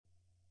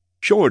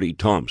Shorty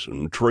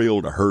Thompson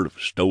trailed a herd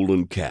of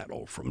stolen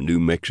cattle from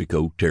New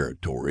Mexico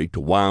territory to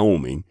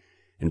Wyoming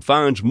and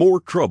finds more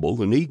trouble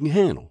than he can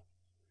handle.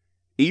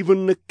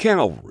 Even the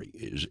cavalry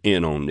is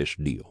in on this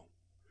deal.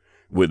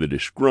 With a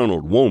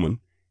disgruntled woman,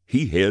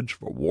 he heads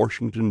for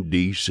Washington,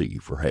 D.C.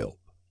 for help.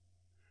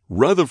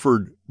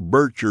 Rutherford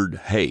Burchard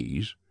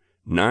Hayes,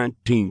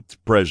 19th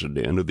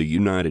President of the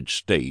United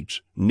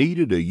States,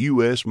 needed a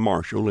U.S.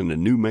 Marshal in the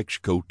New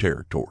Mexico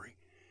territory.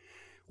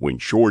 When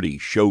Shorty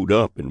showed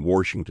up in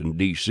Washington,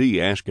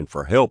 D.C. asking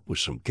for help with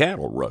some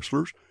cattle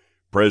rustlers,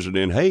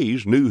 President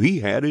Hayes knew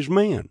he had his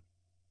man.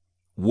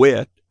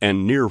 Wet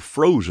and near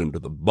frozen to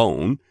the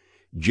bone,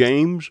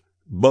 James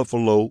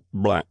Buffalo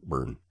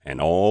Blackburn and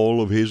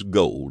all of his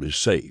gold is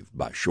saved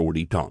by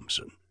Shorty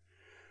Thompson.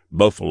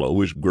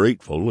 Buffalo is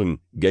grateful and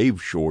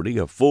gave Shorty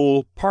a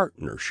full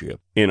partnership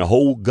in a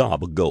whole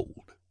gob of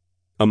gold,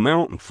 a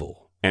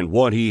mountainful, and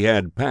what he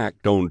had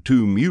packed on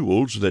 2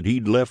 mules that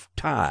he'd left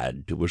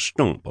tied to a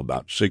stump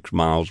about 6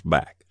 miles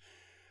back.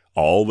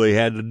 All they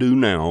had to do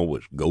now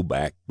was go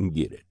back and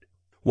get it.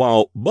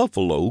 While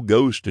Buffalo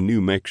goes to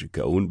New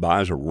Mexico and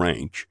buys a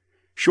ranch,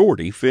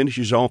 Shorty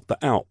finishes off the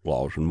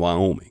outlaws in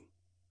Wyoming.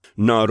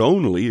 Not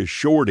only is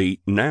Shorty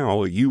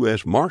now a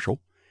U.S.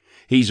 Marshal,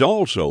 he's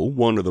also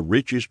one of the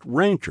richest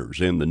ranchers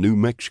in the New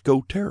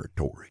Mexico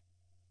territory.